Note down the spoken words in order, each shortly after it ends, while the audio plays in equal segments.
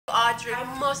Audrey,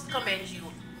 I must commend you.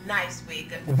 Nice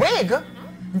wig. Wig?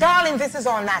 Darling, this is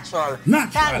all natural. Natural.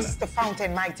 Thanks to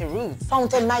Fountain Mighty Roots.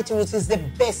 Fountain Mighty Roots is the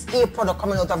best hair product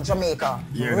coming out of Jamaica.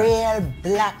 Yeah. Real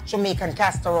black Jamaican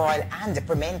castor oil and the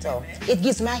pimento. It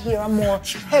gives my hair a more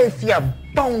healthier,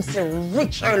 bouncy,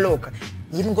 richer look.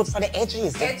 Even good for the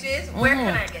edges. Edges? Where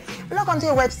can I get it? Look onto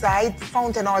your website,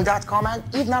 fountainoil.com,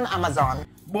 and even on Amazon.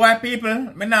 Boy,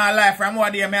 people, me not lie. From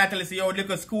what day, I tell you, see how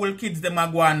little school kids them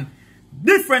are going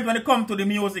different when it come to the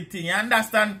music thing. You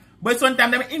understand? But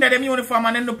sometimes them in the uniform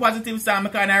and then the positive song, I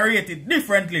kind of rate it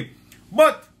differently.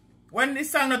 But when the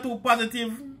song not too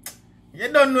positive, you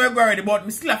don't know already. But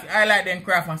me still have to highlight them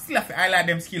craft and still have to highlight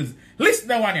them skills. Listen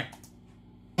to one here.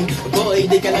 Boy,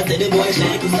 they cannot say the boy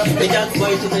shake. They can't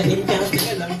boy to say him can't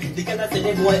stay along. They cannot say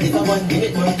the boy is a 1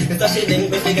 minute man. It's a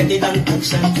shilling when they get it on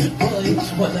action. Boy,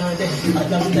 what are they? A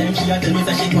long time she a tell me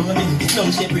that she come with me. Now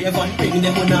she brave and bring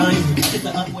them on. She's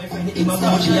a hot boyfriend, him a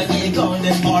bound. She a gay gone,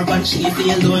 them orphan, she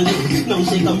feel lonely. Now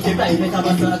she come to ride with a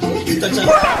basket. Touch her.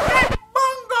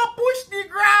 Bongo push the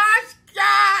grass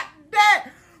cat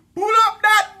there. Pull up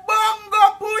that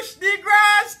bongo push the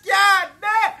grass cat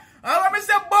there. And when me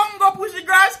say bongo push the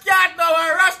grass cat now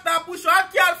and Rasta push one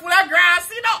cat full of grass,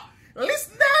 you know.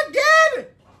 Listen again.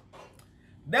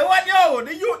 They want yo,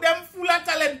 the youth them full of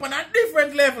talent on a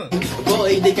different level.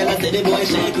 Boy, they cannot say the boy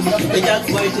shake. They can't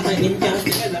boy to say him can't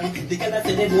stay along. They cannot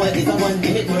say the boy is a 1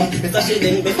 minute man. It's a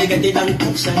shilling when they get it on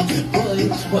action. Boy,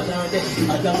 what are they?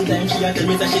 A long time she a tell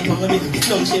me that she come with me.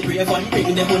 Now she brave and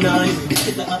bring them on.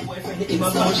 She's a hot boyfriend, him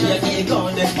a bound. She a gay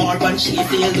gone, them orphan, she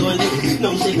feel lonely.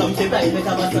 Now she come to ride with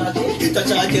a basket.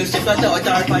 Touch her till she flat out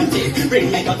her panty.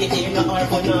 Bring me cocky in her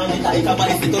banana. Like a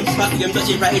bicycle, smack him so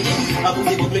she ride it. I put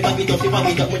me cocky up, she pop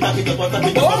it up, me tap it up, tap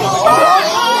it up.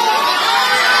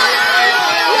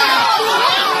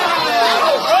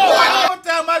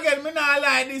 Again, me not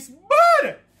like this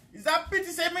bird. It's a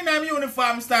pity say me not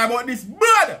uniform star, but this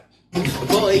bird.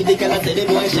 Boy, they cannot say the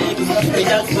boy shake. They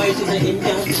can't boy to say him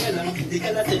can't stay along. They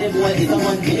cannot say the boy is a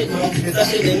 1 minute man. It's a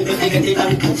shilling when they get it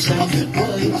on action.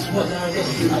 Boy, what are they?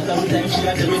 A long time she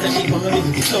a tell me that she come with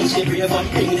me. Now she brave and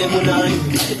bring them on.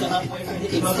 She's a hot boyfriend,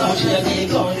 him a bound. She a gay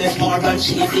gone, them orphan,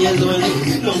 she feel lonely.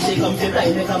 Now she come to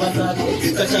ride with a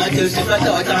basket. Touch her till she flat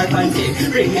out her panty.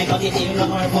 Bring me cocky in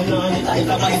her banana. Like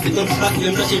a bicycle, smack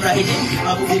him so she ride it.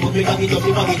 I put me cocky up,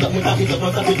 me tap it up, tap it up,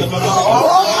 tap it up.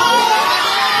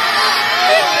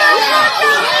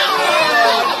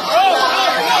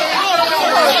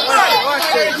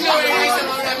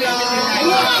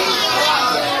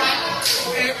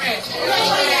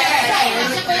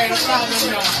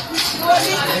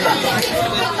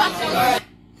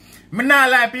 Me not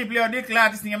like people who declare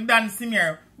this name dancing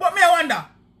here. But me I wonder,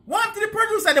 what the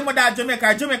producer them that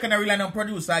Jamaica not really no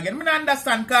producer again? Me not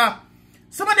understand cause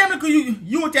some of them look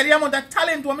you tell the amount of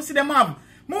talent what me see them have.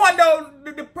 Me wonder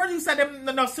the producer them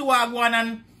not see what go on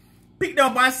and pick them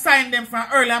up and sign them from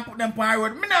early and put them on the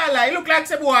road. Me not lie, it look like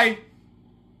say boy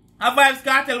a Vibes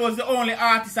Cartel was the only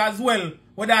artist as well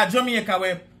with that Jamaica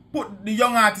where put the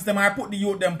young artists them or put the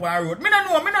youth them on the road. Me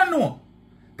not know.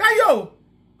 Cause yo,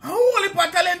 how only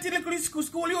for talented little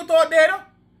school youth out there, no?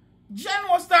 Jen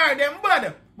was star them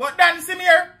bad. But dancing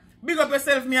here, big up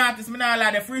yourself, me artist, me not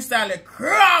like the freestyle, the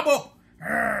crab up.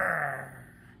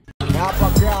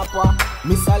 Grappa,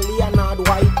 Mr. Leonard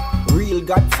White, real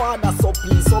Godfather, so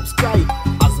please subscribe.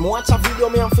 As me watch a video,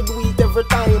 me have to do it every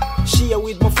time. Share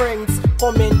with my friends,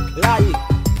 comment, like.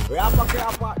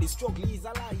 Grappa, the struggle is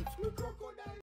alive.